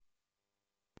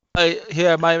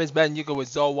Here, my name is Ben Yuko with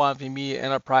Zone One for Media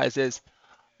Enterprises.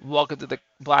 Welcome to the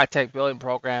Black Tech Building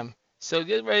Program. So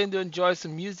get ready to enjoy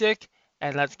some music,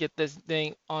 and let's get this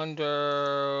thing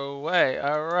underway.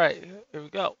 All right, here we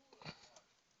go.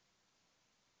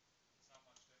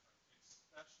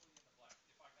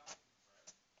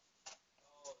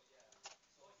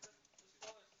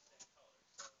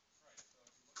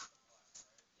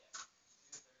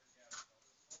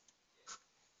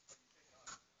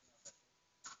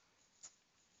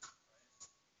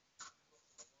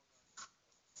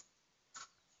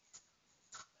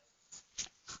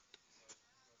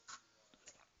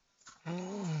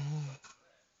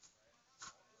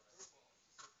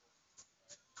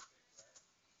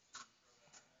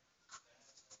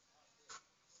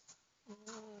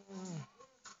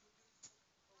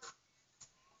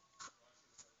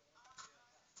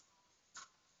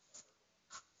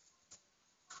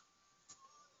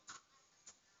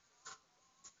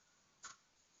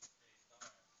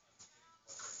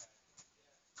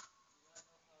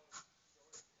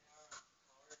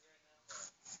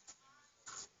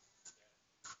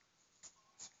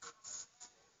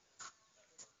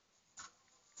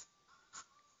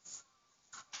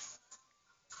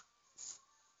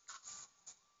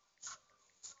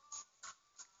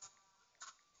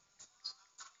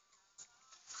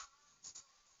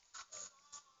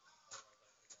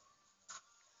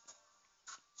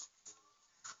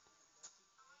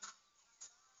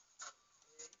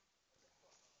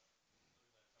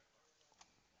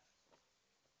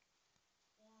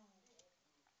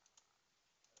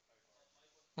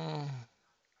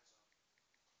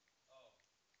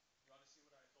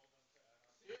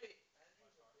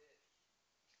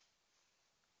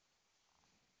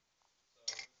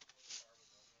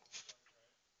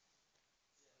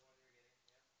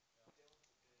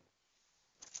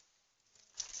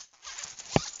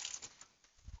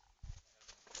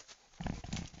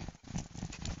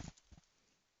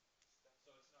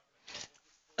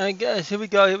 I guess here we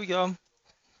go. Here we go.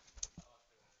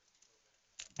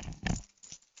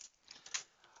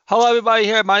 Hello, everybody.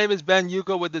 Here, my name is Ben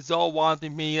Yuko with the Zone One for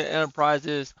Media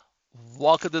Enterprises.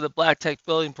 Welcome to the Black Tech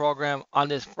Building Program on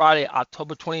this Friday,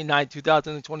 October 29th,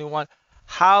 2021.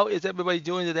 How is everybody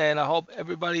doing today? And I hope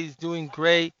everybody's doing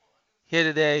great here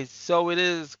today. So it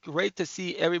is great to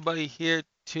see everybody here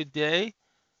today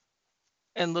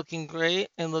and looking great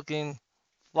and looking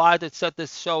fly to set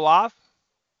this show off.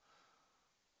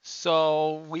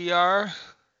 So we are,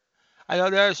 I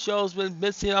know there are shows been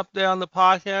missing up there on the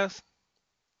podcast.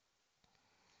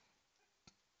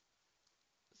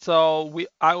 So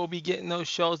I will be getting those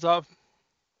shows up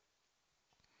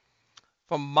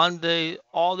from Monday.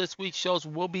 All this week's shows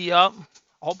will be up.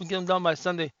 I hope we get them done by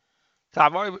Sunday. 'Cause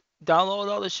I've already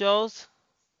downloaded all the shows,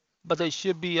 but they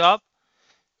should be up.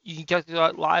 You can catch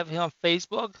it live here on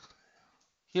Facebook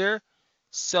here.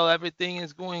 So everything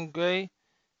is going great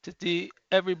to see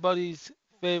everybody's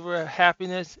favorite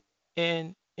happiness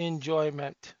and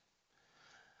enjoyment.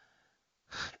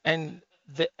 And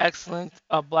the excellence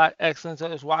of black excellence.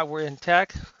 That is why we're in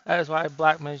tech. That is why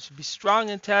black men should be strong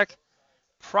in tech,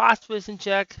 prosperous in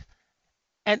tech,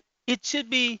 and it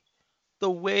should be the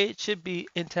way it should be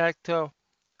in tech to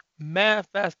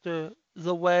manifest the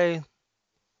way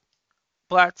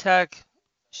black tech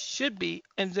should be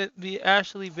and to be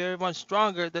actually very much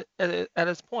stronger at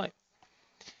its point.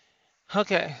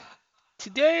 Okay,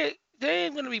 today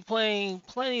I'm going to be playing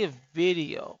plenty of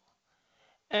video,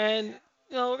 and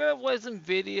we're going to play some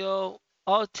video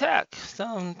of tech,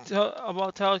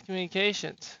 about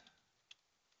telecommunications.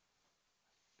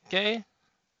 Okay,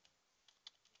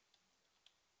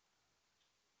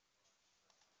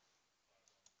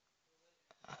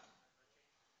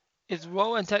 its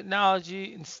role in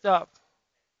technology and stuff.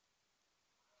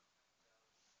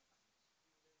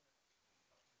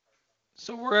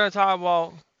 So we're going to talk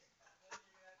about.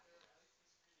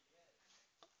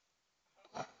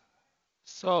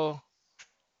 So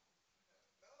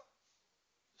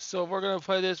so we're going to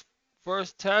play this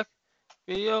first tech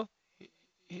video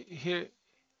here.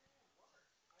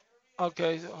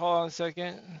 Okay, so hold on a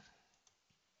second.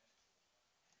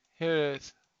 Here it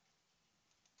is.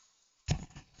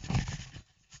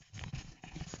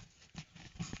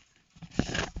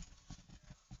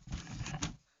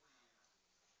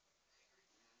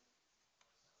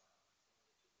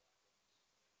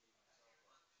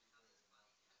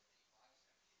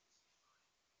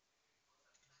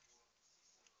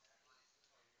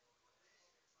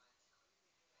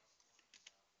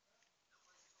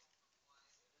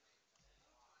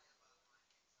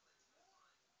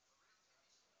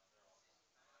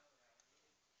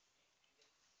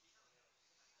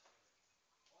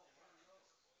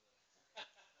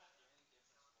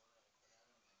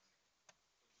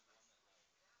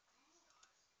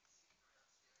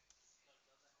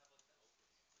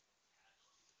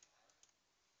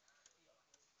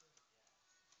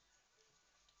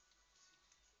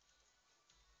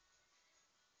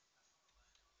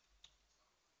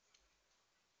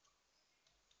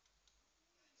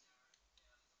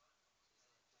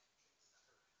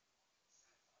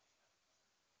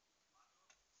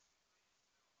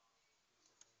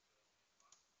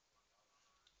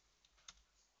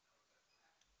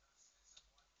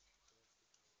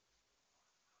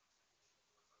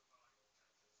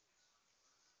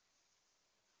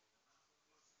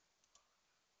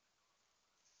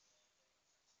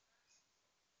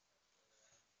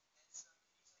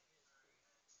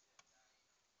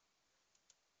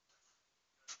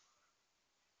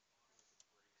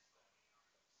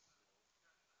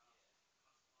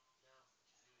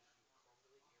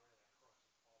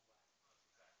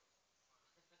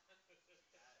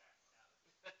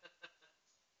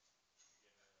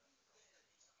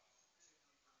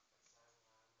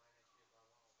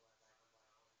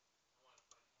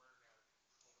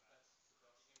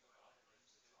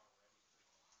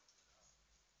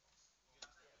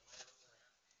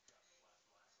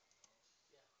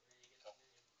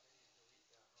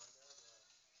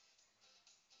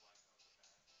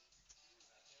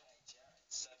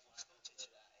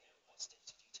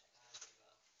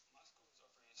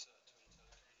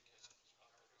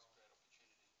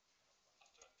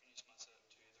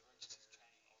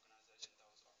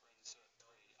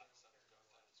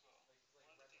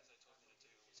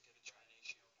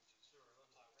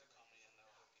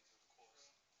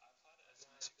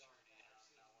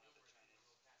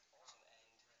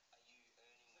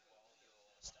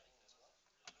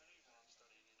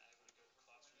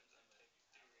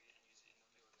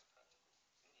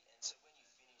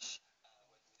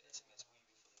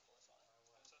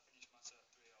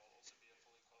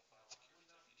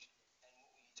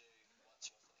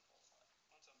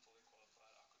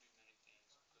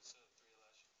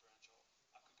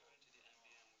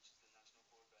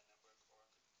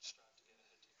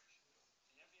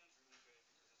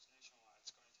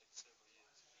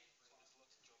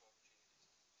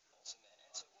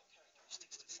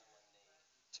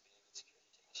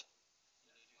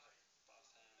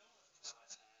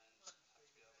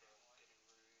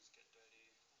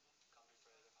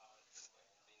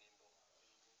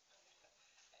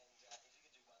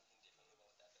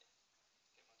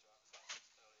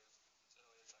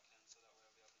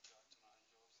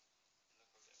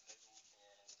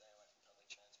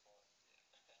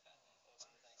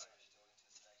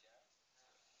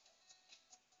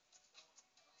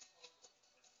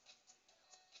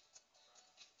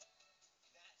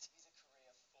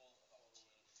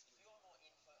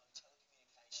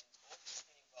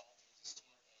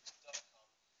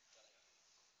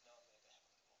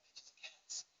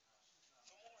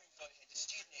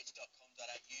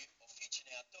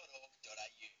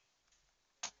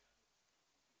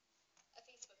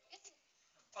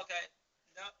 Okay.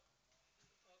 Now,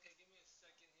 okay, give me a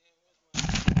second here.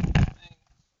 Where's my thing?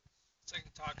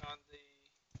 Second talk on the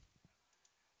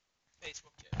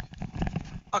Facebook here.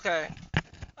 Okay.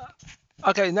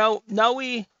 Okay. Now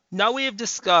we have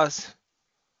discussed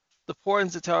the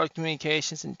importance of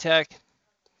telecommunications and tech,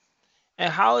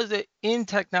 and how is it in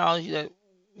technology that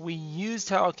we use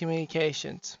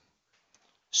telecommunications.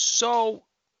 So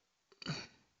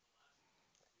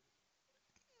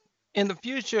in the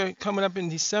future, coming up in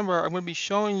December, I'm going to be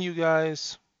showing you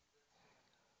guys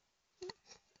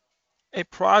a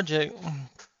project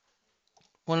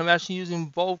when I'm actually using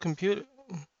Volt computer,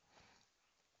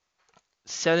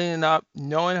 setting it up,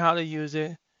 knowing how to use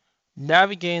it,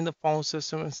 navigating the phone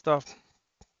system and stuff.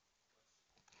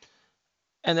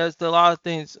 And there's a lot of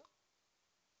things,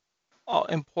 all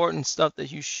important stuff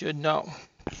that you should know.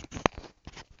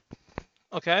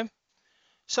 Okay?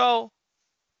 So,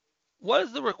 what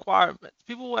is the requirements?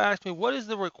 People will ask me, what is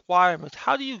the requirements?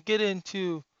 How do you get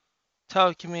into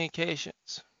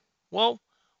telecommunications? Well,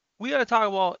 we got to talk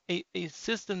about a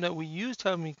system that we use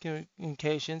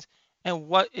telecommunications, and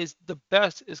what is the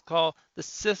best is called the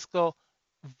Cisco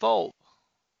Volt.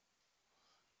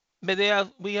 But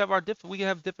we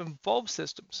have different Volt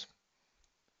systems.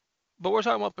 But we're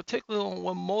talking about particularly on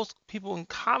what most people in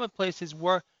common places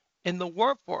work in the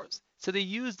workforce. So they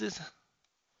use this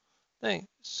thing.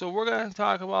 So we're going to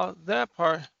talk about that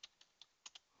part.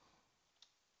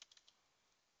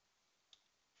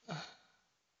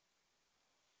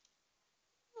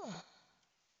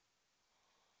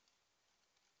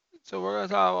 So we're going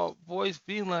to talk about voice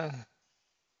VLAN.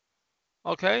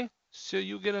 Okay? So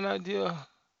you get an idea.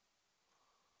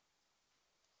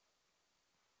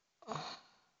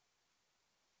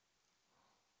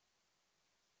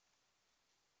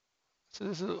 So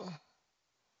this is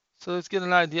so let's get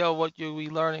an idea of what you'll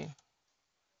be learning.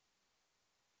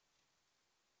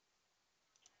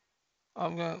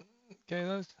 I'm gonna okay,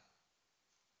 let's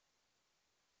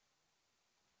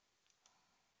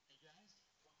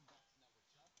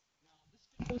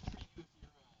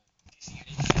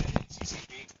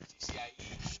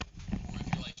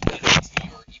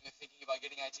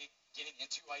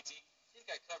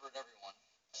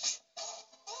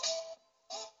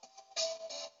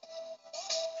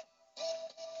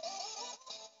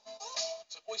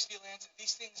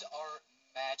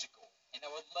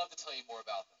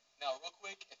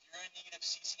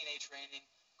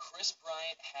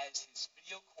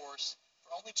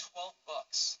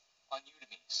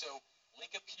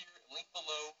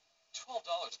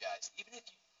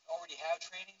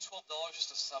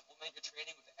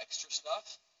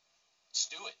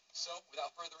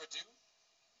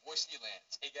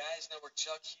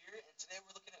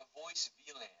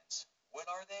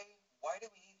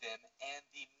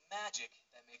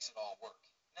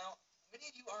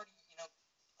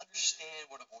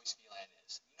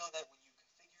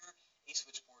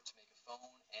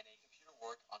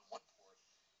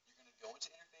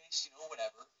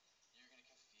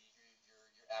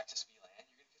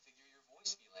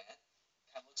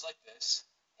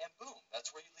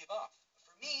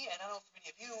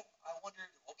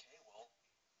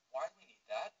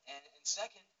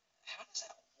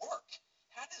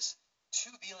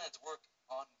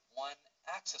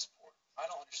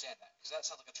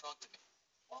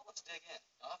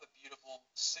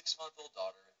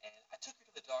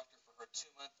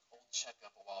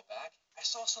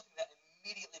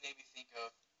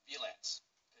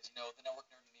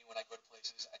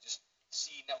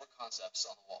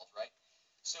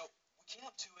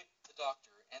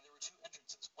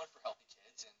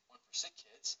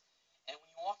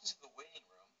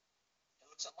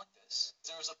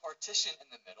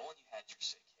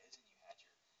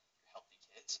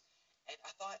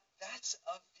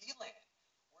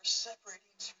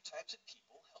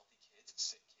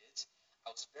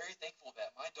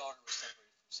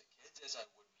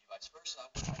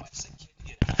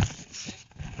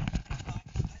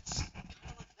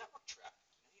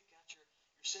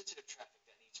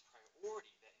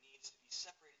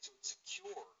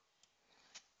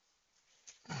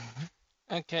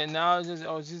okay, now I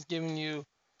was just giving you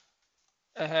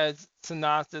a head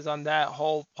synopsis on that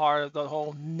whole part of the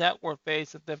whole network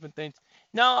base of different things.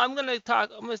 Now I'm gonna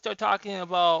start talking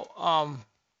about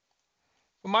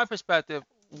from my perspective,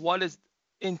 what is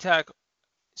in tech.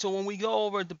 So when we go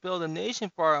over to build a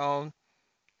nation for our own,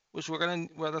 which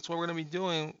that's what we're gonna be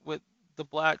doing with the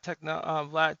black tech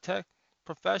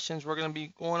professions. We're gonna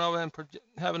be going over and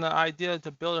having an idea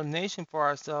to build a nation for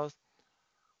ourselves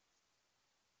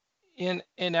in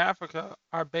Africa,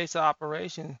 our base of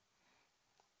operation.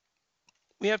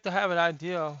 We have to have an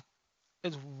idea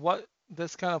is what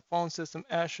this kind of phone system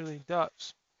actually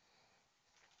does.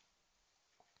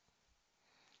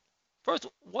 First,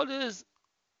 what is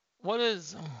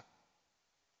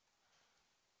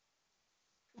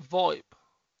VoIP?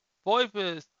 VoIP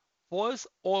is voice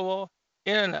over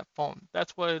internet phone.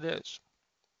 That's what it is.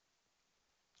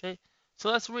 Okay, so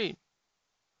let's read.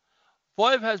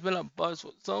 VoIP has been a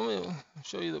buzzword. So let me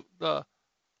show you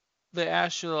the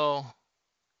actual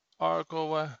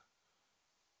article.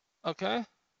 Okay,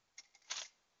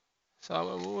 so I'm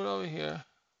gonna move it over here.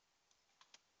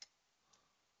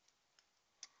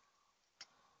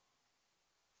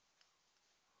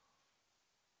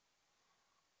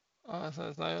 So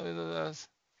it's not really this.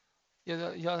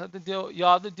 Y'all have to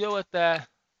deal with that.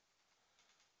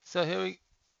 So here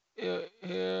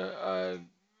yeah,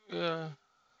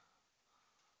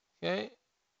 okay,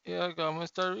 here I go. I'm gonna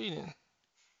start reading.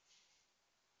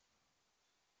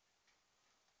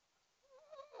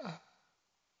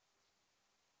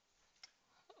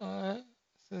 All right.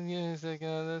 So give me a second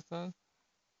on this one.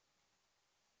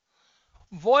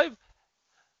 VoIP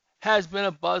has been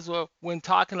a buzzword when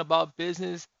talking about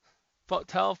business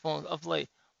telephones of late.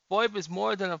 VoIP is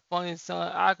more than a funny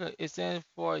sounding acronym. It stands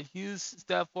for a huge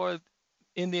step forward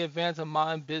in the advance of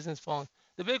modern business phones.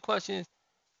 The big question is,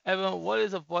 everyone, what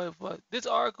is a VoIP phone? This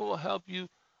article will help you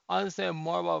understand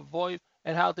more about VoIP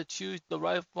and how to choose the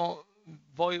right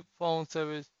VoIP phone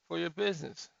service for your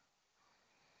business.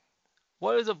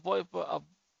 What is a VoIP?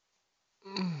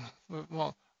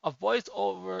 Well, a voice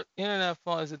over internet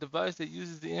phone is a device that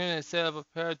uses the internet instead of a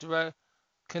pair of direct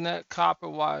connect copper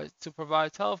wires to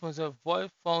provide telephones. A voice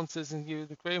phone system gives you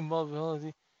the great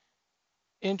mobility,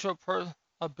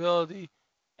 interoperability,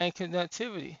 and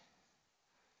connectivity.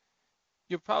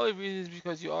 You're probably reading this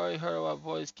because you already heard about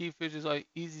voice key features like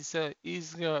easy set,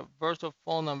 easy versatile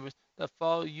phone numbers that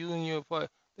follow you and your employer.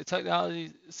 The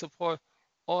technology support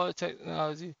all the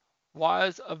technology,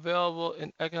 wires available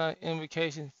in economic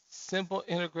invocation, simple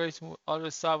integration with other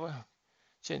software,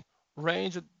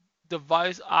 range of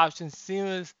device options,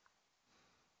 seamless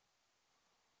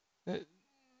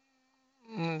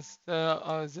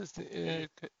existing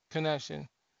connection.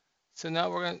 So now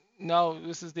we're gonna now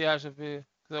this is the actual video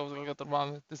because I was gonna get the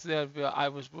wrong. This is the actual video I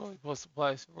was really supposed to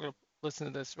play. So we're gonna listen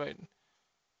to this right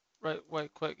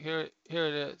quick. Here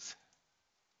it is.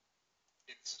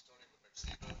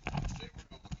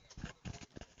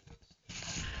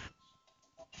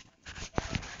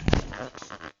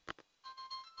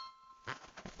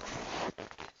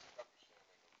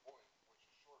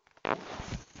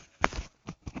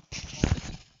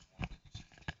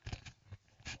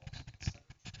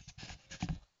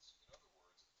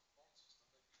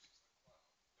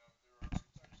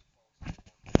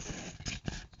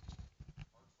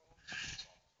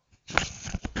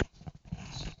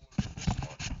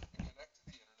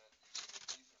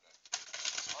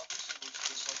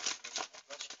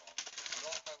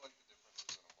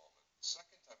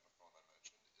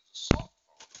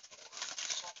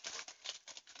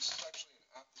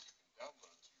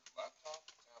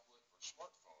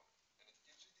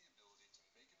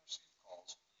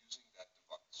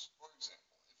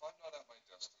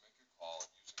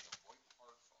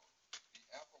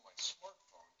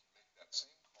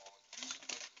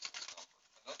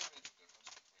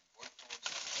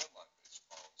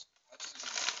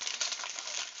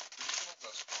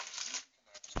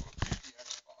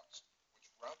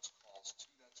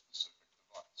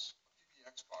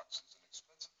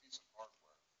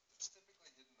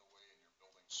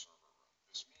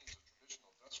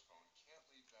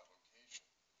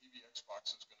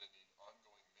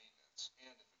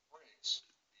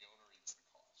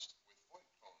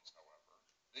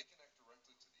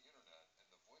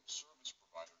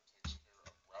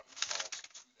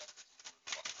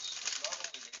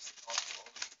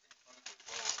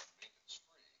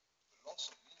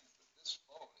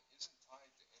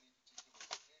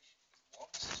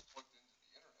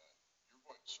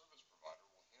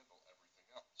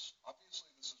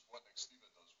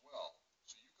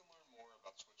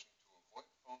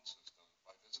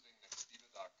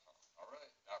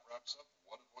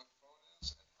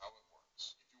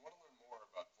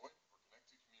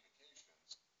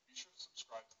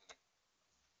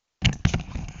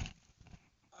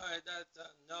 All right, that's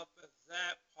enough of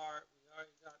that part. We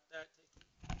already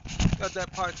got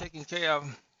that part taken care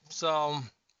of. So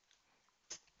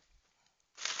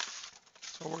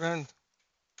we're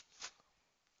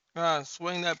gonna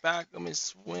swing that back. Let me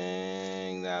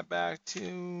swing that back to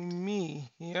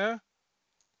me here.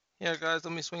 Here, guys,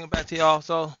 let me swing it back to y'all.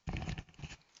 So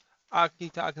I'll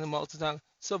keep talking about the time.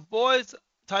 So boys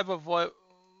type of voice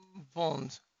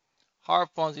phones, hard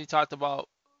phones. You talked about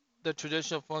the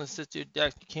traditional phone that sits at your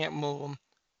desk. You can't move them.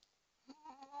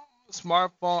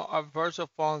 Smartphone are virtual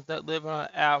phones that live on an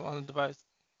app on the device.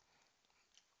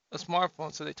 A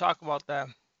smartphone, so they talk about that.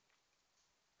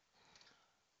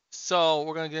 So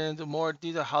we're gonna get into more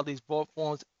detail how these VoIP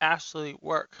phones actually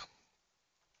work.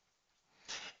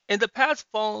 In the past,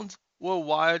 phones were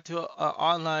wired to an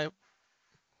online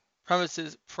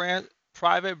premises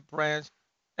private branch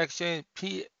exchange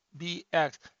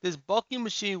PBX. This bulky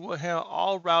machine will handle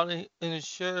all routing and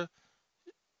ensure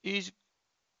each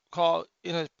call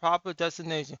in its proper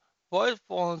destination. VoIP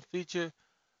phones feature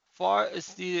far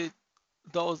exceeded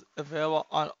those available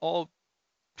on old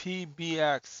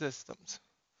PBX systems.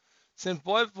 Since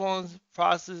VoIP phones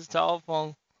process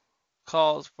telephone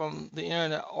calls from the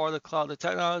internet or the cloud, the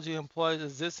technology employs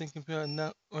existing computer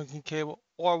networking cable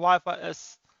or Wi-Fi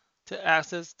to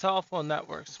access telephone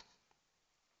networks.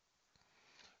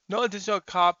 No additional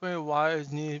copper and wire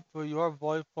is needed for your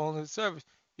VoIP phone service.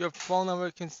 Your phone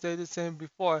number can stay the same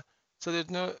before, so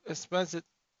there's no expense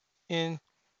in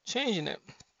changing it.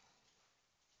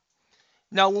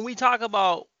 Now, when we talk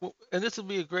about, and this would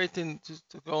be a great thing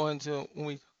to go into when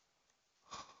we,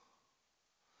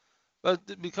 but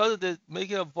because of this,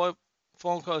 making a VoIP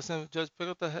phone call simple, just pick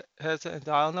up the headset and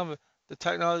dial a number. The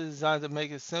technology is designed to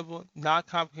make it simple, not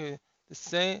complicated. The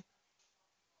same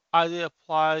idea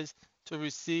applies to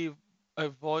receive a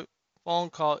VoIP phone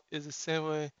call is the same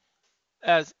way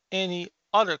as any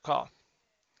other call.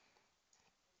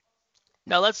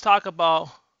 Now let's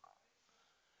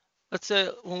say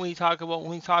when we talk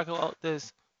about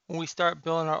this, when we start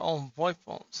building our own VoIP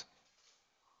phones.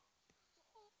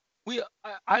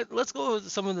 Let's go over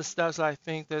some of the steps I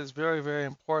think that is very, very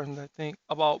important. I think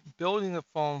about building a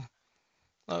phone.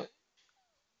 Uh,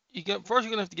 you're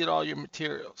gonna have to get all your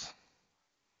materials.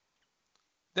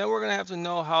 Then we're gonna have to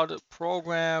know how to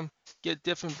program, get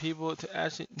different people to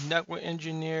actually network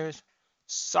engineers,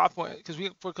 software.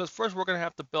 Because first we're gonna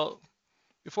have to build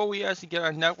before we actually get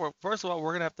our network. First of all,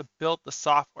 we're gonna have to build the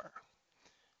software.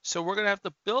 So we're gonna have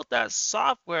to build that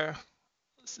software.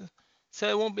 Say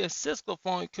it won't be a Cisco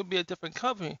phone, it could be a different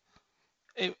company,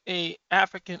 a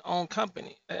African-owned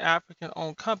company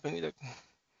that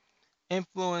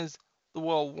influence the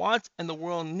world wants and the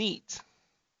world needs.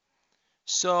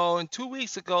 So in 2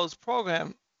 weeks ago's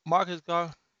program, Marcus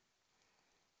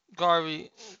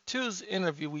Garvey two's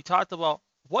interview, we talked about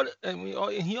and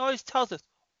he always tells us,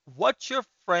 what's your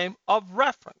frame of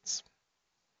reference?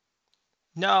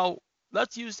 Now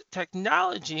let's use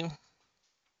technology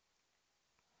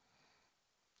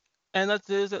and let's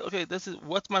use it. Okay, this is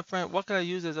what's my frame. What can I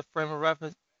use as a frame of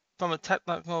reference from a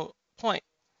technical point?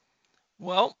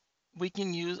 Well, we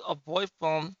can use a VoIP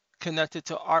phone connected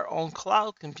to our own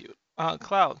cloud.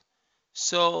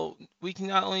 So we can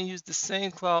not only use the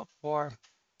same cloud for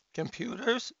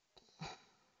computers,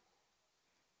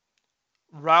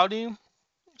 routing,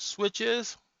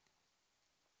 switches,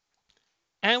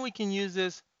 and we can use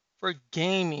this for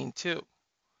gaming too.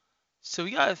 So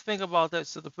we got to think about that.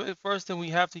 So the first thing we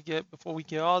have to get before we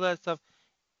get all that stuff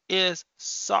is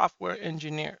software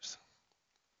engineers.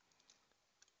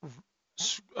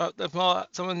 If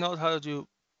someone knows how to do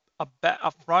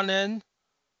a front end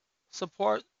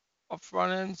support, a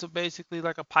front end, so basically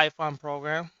like a Python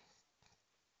program,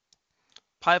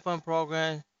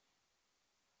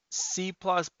 C++ in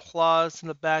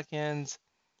the back ends,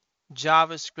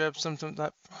 JavaScript, some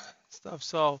that stuff.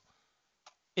 So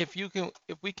if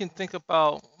we can think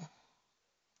about,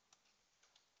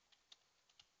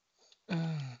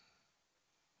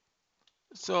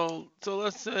 so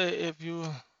let's say if you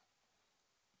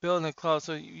build in a cloud,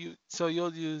 so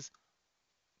you'll use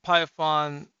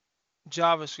Python,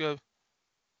 JavaScript.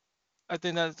 I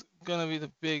think that's gonna be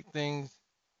the big things.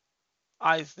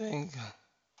 I think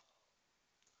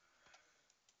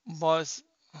must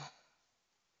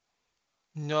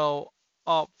know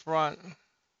up front.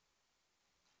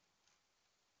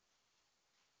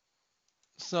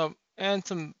 Some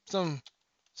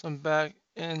back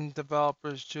end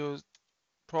developers choose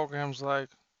programs like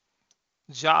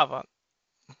Java.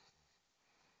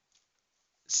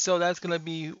 So that's gonna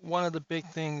be one of the big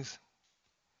things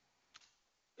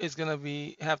is gonna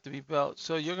be have to be built.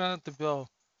 So you're gonna have to build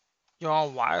your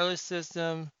own wireless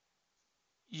system,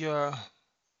 your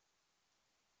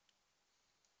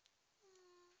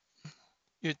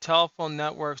your telephone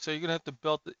network. So you're gonna have to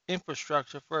build the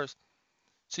infrastructure first.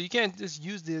 So you can't just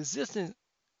use the existing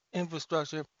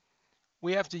infrastructure.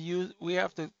 We have to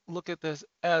look at this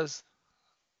as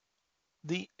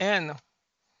the end,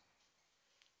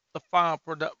 the final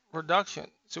production.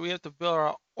 So we have to build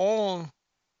our own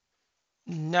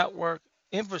network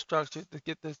infrastructure to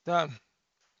get this done.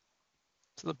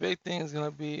 So the big thing is going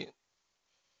to be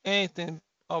anything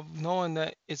of knowing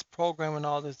that it's programming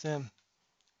all this in.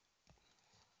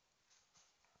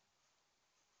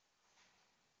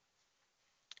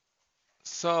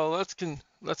 So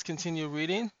let's continue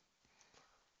reading.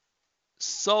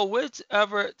 So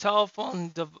whichever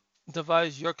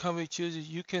device your company chooses,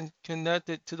 you can connect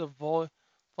it to the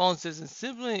phone system.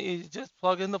 Simply, you just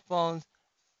plug in the phones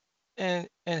and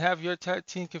have your tech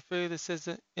team configure the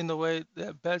system in the way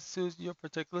that best suits your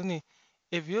particular need.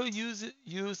 If you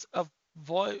use a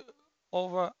voice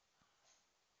over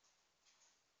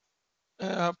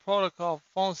protocol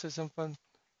phone system from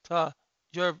to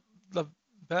your the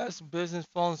best business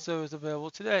phone service available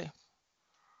today.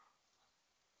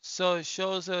 So it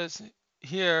shows us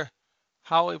here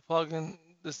how we plug in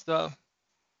the stuff.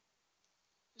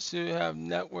 So you have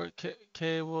network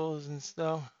cables and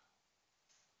stuff.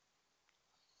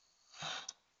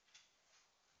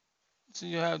 So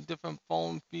you have different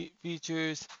phone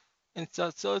features and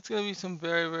stuff. So it's going to be some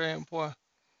very, very important.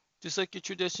 Just like your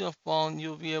traditional phone,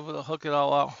 you'll be able to hook it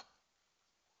all out.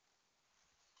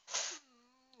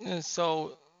 And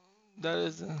so that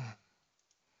is.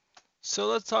 So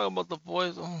let's talk about the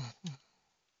voice on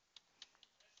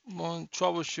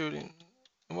troubleshooting.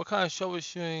 And what kind of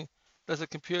troubleshooting does a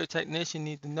computer technician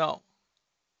need to know?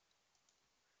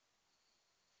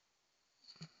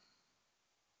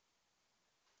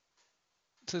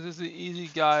 So this is the easy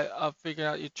guide of figuring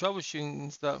out your troubleshooting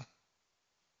and stuff.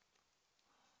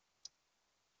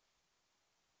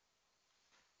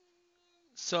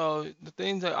 So the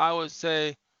things that I would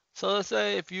say, so let's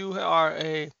say if you are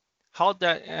a health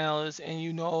data analyst and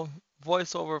you know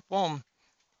voice over phone,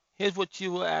 here's what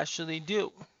you will actually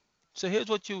do. So here's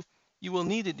what you will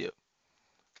need to do.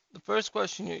 The first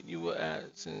question you will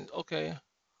ask is, okay,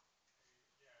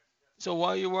 so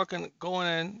while you're working, going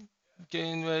in,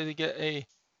 getting ready to get a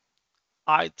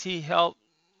IT help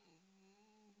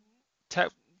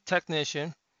tech,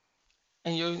 technician,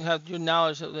 and you have your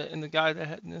knowledge of it, and the guy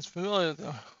that is familiar with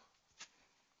it.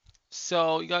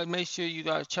 So you gotta make sure you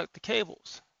gotta check the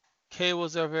cables.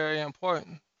 Cables are very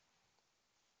important.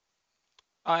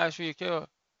 I ask for your cable.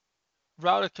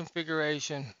 Router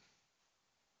configuration.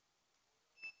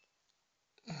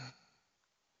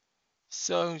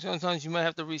 So sometimes you might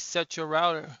have to reset your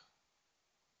router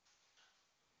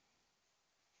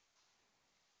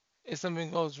if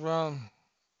something goes wrong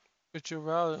with your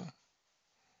router.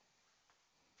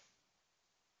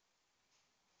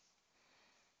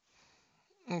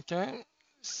 Okay.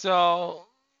 So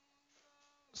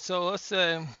let's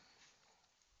say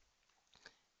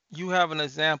you have an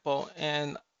example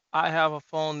and I have a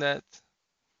phone that's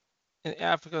in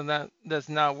Africa that's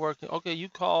not working. Okay, you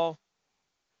call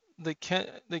the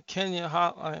Kenya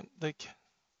hotline, the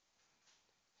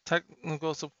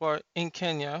technical support in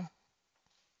Kenya.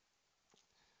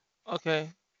 Okay,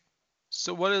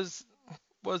 so what's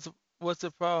what's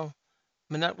the problem?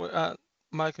 My network,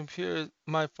 my computer,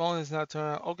 my phone is not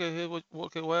turning on. Okay, here,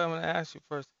 okay, what I'm gonna ask you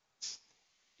first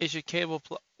is your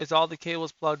is all the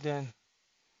cables plugged in?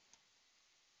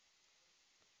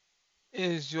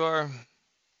 Is your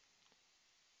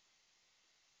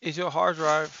hard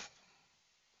drive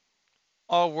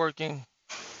all working?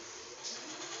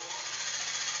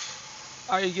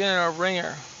 Are you getting a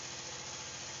ringer?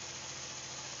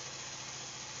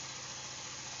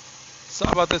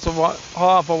 Sorry about this. Hold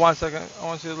on for 1 second. I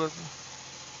want you to listen.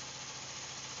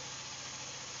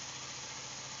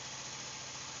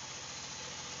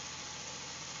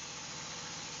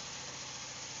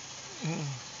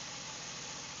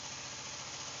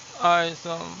 All right,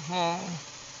 so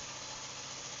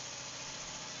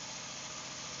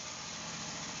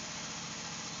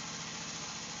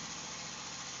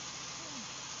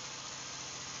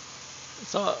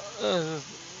so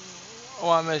I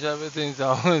want to make sure everything's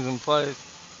always in place.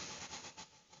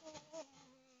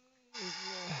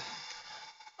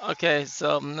 Okay,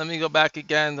 so let me go back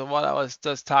again to what I was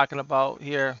just talking about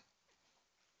here,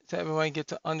 so everyone get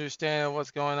to understand what's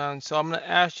going on. So I'm gonna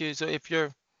ask you. So if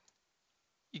your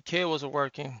cables are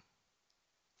working,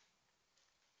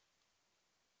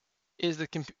 is the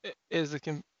comp- is the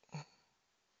com-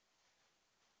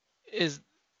 is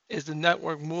is the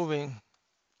network moving?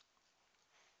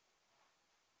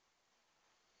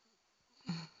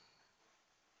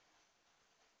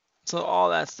 So all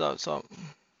that stuff. So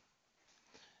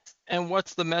and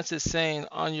what's the message saying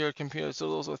on your computer? So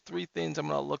those are three things I'm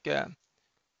gonna look at.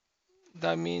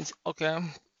 That means okay.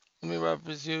 Let me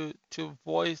reference you to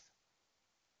voice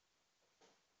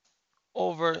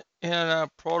over internet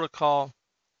protocol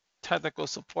technical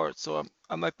support. So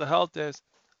I'm like the help desk.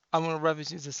 I'm gonna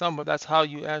reference you to some, but that's how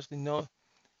you actually know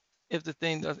if the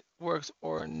thing does works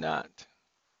or not.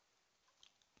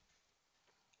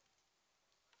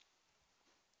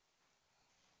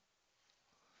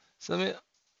 So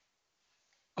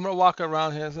I'm gonna walk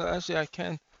around here. So actually I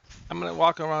can. I'm gonna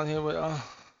walk around here with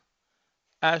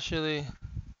actually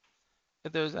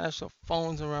if there's actual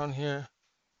phones around here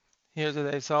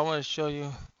today. So I want to show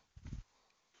you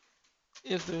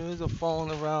if there is a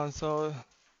phone around. So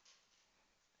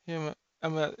here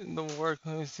I'm at the work.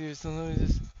 Let me see. So let me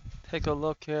just take a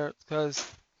look here because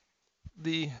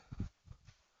the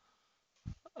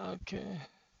okay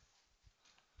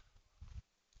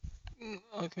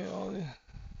okay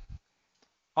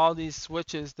all these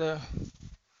switches that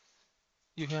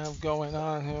you have going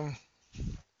on here.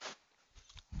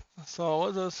 So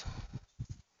what does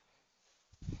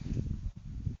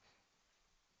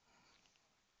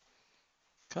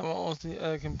come on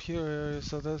the computer area?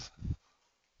 So this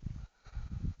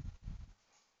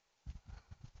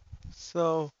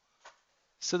so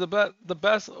so the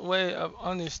best way of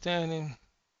understanding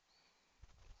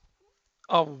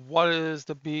of what it is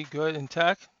to be good in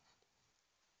tech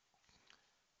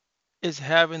is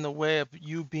having the way of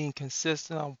you being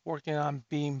consistent on working on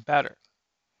being better.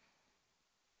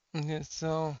 Okay,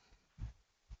 so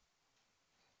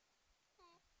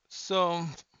so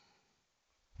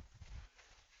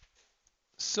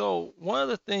one of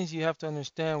the things you have to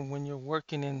understand when you're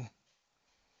working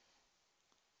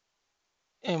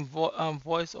in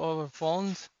voice over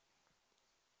phones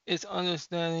is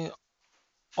understanding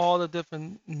all the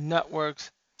different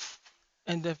networks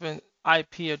and different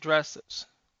IP addresses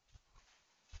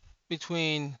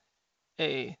between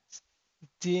a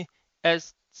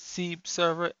DSC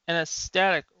server and a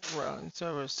static run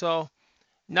server. So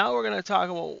now we're going to talk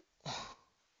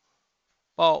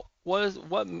about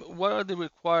what are the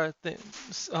required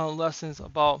things, lessons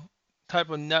about type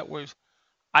of networks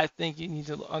I think you need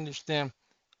to understand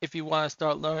if you want to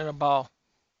start learning about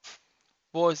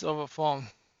voice over phone.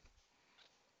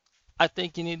 I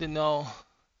think you need to know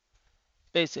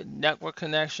basic network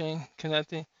connecting,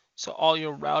 so all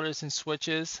your routers and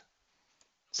switches.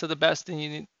 So the best thing you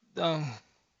need,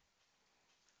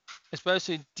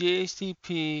 especially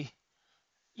DHCP,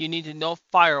 you need to know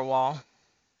firewall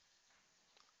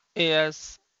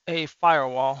is a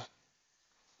firewall.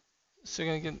 So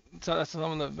you're gonna get so that's some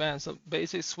of the advanced. So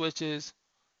basic switches,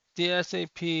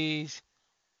 DSAPs,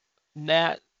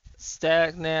 NAT,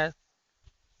 static NAT,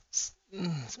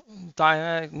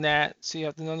 dynamic NAT. So you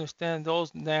have to understand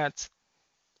those NATs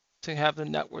to have the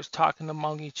networks talking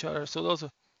among each other. So those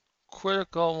are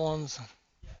critical ones.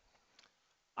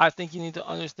 I think you need to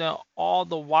understand all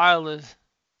the wireless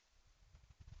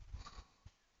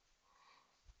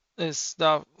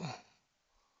stuff.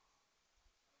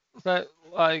 That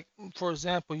like for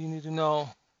example, you need to know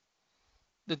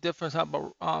the difference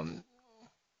about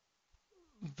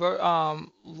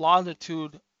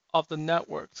longitude of the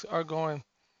networks are going,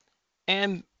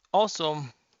 and also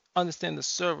understand the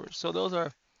servers. So those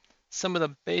are some of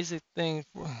the basic things.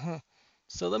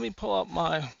 So let me pull up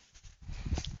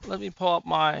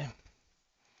my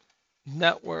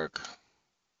network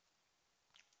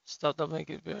stuff to make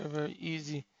it very very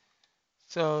easy,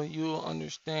 so you will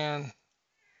understand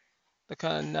the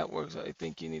kind of networks I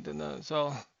think you need to know.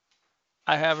 So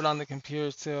I have it on the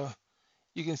computer, so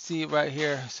you can see it right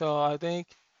here. So I think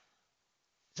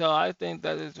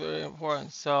that is very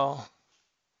important. So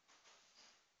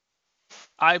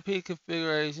IP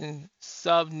configuration,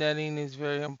 subnetting is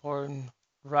very important.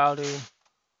 Routing,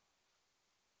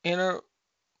 inner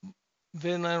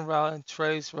VLAN routing,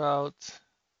 trace routes.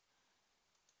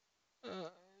 Uh,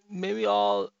 maybe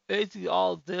basically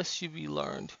all this should be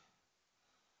learned.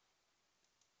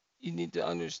 You need to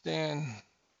understand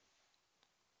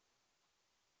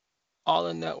all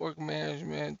the network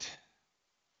management.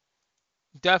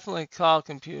 Definitely cloud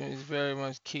computing is very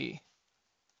much key.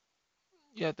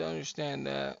 You have to understand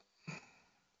that.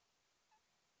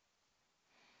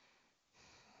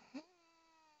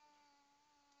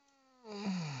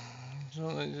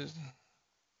 So just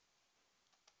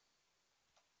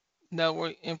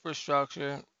network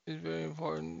infrastructure is very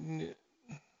important.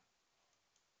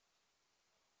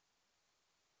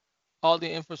 All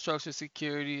the infrastructure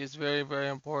security is very, very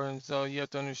important. So you have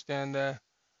to understand that.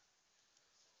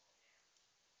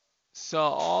 So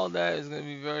all that is going to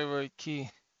be very, very key.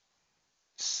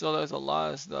 So there's a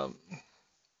lot of stuff.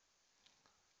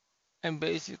 And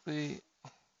basically,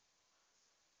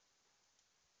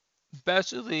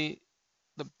 especially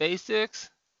the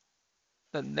basics,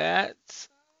 the NATs,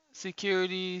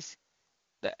 securities,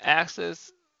 the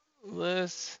access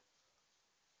list,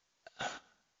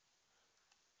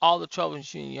 all the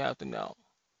troubleshooting you have to know.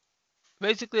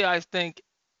 Basically, I think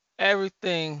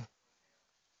everything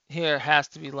here has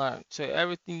to be learned. So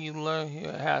everything you learn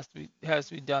here has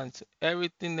to be done. So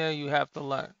everything there you have to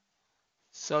learn.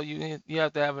 So you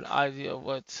have to have an idea of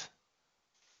what's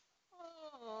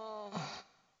uh,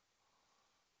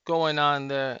 going on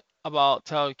there about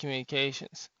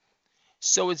telecommunications.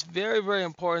 So it's very, very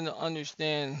important to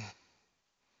understand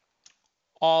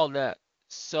all that.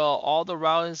 So all the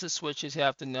routers and switches you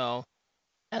have to know,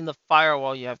 and the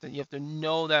firewall you have to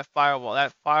know that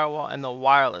firewall and the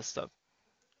wireless stuff.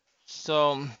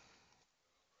 So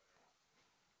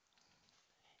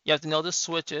you have to know the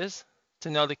switches to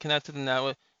know to connect to the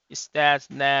network, your stats,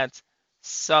 NATs,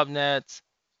 subnets,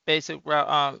 basic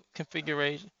route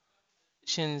configurations.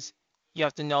 You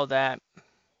have to know that.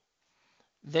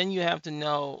 Then you have to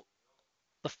know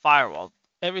the firewall.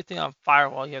 Everything on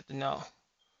firewall you have to know.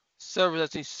 Servers,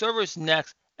 actually servers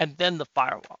next, and then the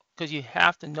firewall, because you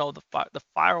have to know the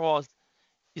firewall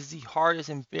is the hardest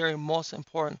and very most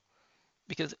important,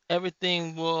 because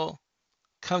everything will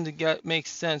come together, make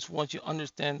sense once you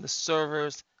understand the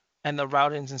servers and the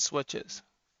routings and switches.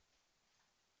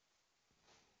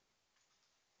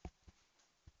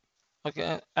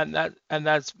 Okay, and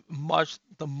that's much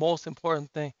the most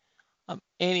important thing of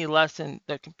any lesson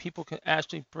that people can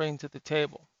actually bring to the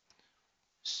table.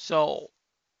 So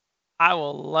I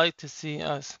would like to see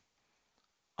us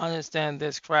understand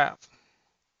this craft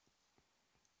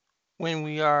when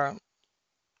we are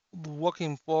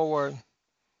looking forward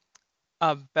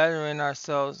of bettering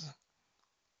ourselves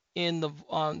in the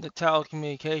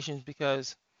telecommunications,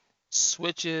 because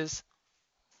switches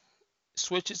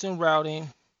switches and routing,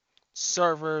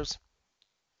 servers,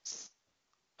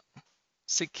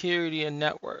 security and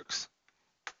networks,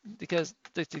 because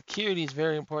the security is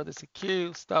very important. The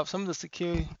security stuff, some of the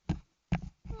security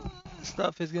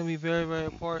stuff is going to be very, very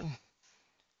important.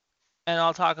 And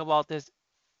I'll talk about this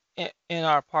in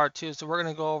our part two. So we're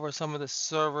going to go over some of the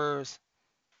servers,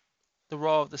 the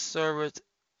role of the servers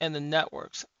and the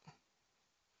networks.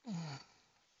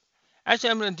 Actually,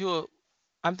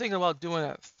 I'm thinking about doing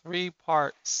a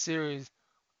three-part series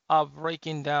of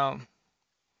breaking down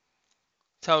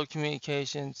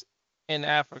telecommunications in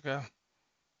Africa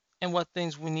and what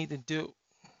things we need to do,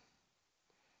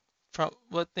 from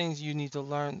what things you need to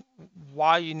learn,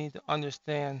 why you need to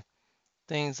understand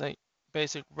things like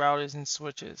basic routers and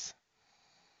switches.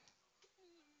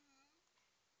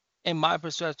 In my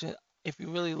perspective, if you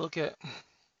really look at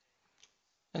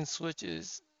and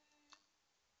switches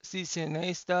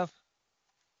CCNA stuff,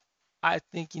 I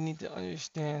think you need to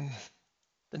understand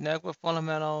the network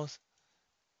fundamentals,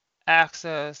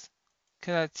 access,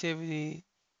 connectivity,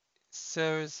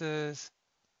 services,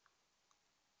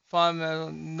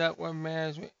 fundamental network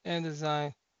management and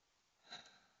design,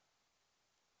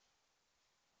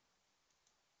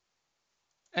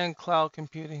 and cloud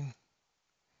computing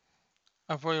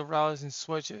for your routers and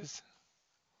switches.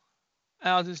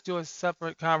 And I'll just do a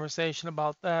separate conversation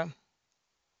about that.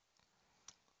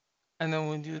 And then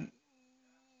we'll do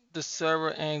the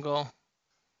server angle,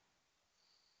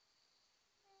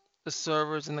 the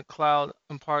servers in the cloud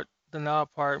and part, the now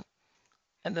part.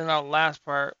 And then our last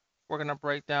part, we're going to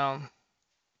break down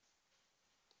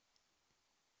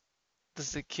the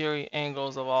security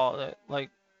angles of all that, like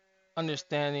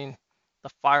understanding the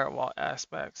firewall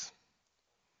aspects.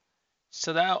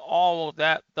 So that all of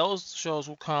that, those shows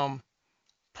will come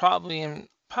probably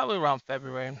around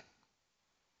February,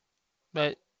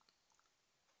 but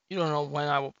you don't know when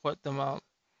I will put them out.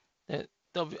 That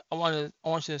I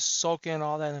want you to soak in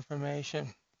all that information.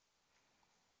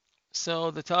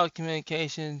 So the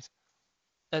telecommunications,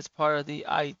 as part of the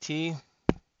IT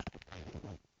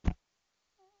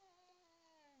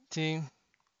team,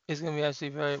 is going to be actually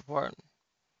very important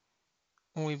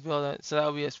when we build it. So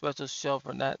that'll be a special show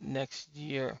for that next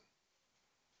year.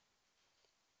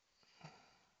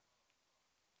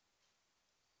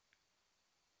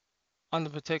 On the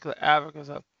particular Africa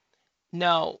stuff.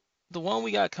 Now, the one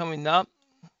we got coming up,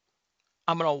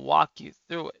 I'm gonna walk you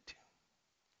through it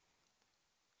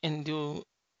and do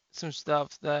some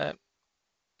stuff that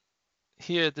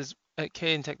here at this at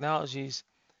Caden Technologies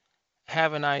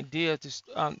have an idea to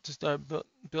start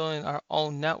building our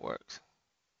own network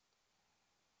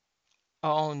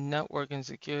and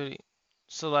security.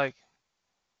 So like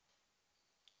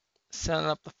setting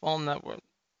up the phone network,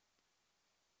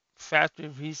 factory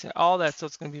reset, all that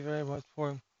stuff's gonna be very much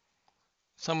important.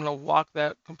 So I'm gonna walk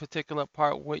that particular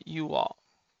part with you all.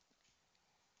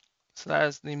 So that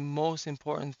is the most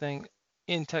important thing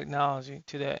in technology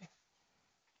today.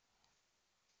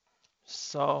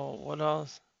 So what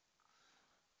else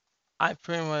I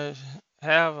pretty much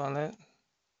have on it?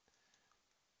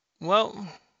 Well,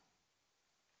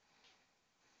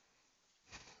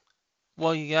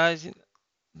 well, you guys,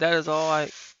 that is all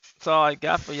that's all I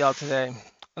got for y'all today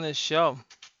on this show.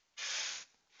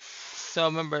 So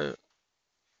remember,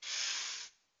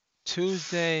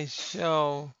 Tuesday's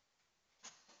show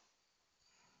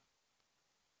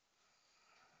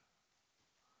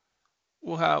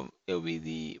will have it'll be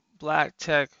the Black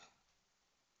Tech.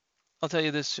 I'll tell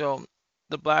you this show,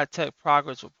 the Black Tech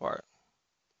Progress Report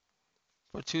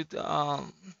for two.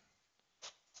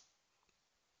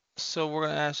 So we're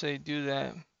gonna actually do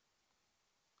that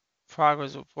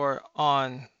progress report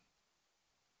on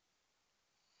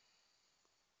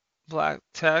Black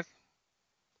Tech,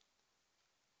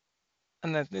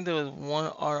 and I think there was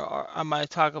one, or I might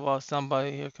talk about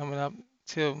somebody here coming up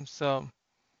too. So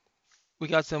we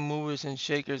got some movers and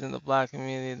shakers in the Black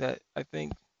community that I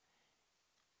think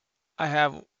I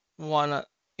have one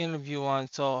interview on.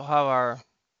 So I'll have our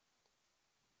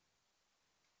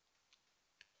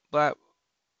Black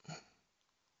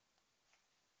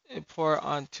report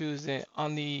on Tuesday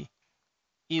on the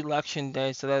election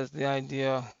day. So that's the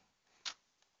idea.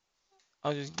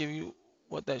 I'll just give you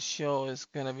what that show is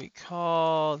gonna be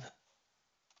called.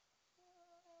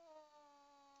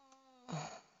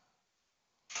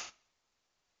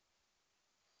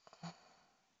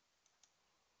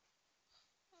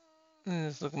 Let me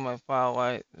just look at my file.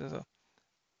 Right,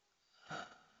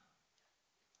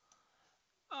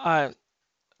 alright,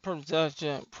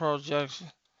 projection.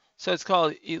 So it's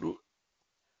called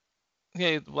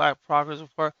okay, the Black Progress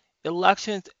Report: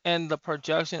 Elections and the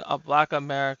Projection of Black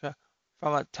America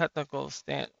from a Technical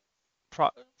pro,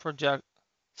 project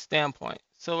standpoint.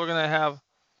 So we're gonna have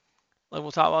like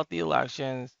we'll talk about the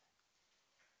elections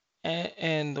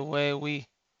and the way we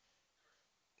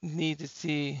need to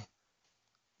see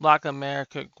Black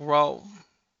America grow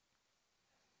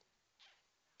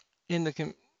in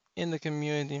the in the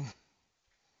community.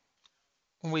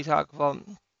 When we talk about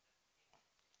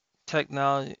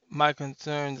technology, my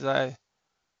concerns I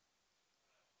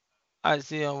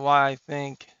see and why I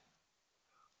think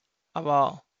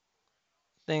about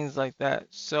things like that.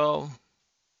 So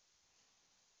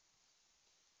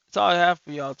that's all I have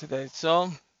for y'all today.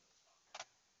 So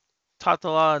talked a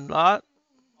lot.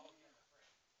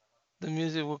 The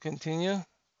music will continue.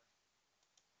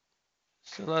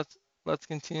 So let's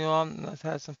continue on and let's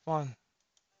have some fun.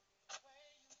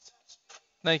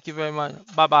 Thank you very much.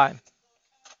 Bye bye.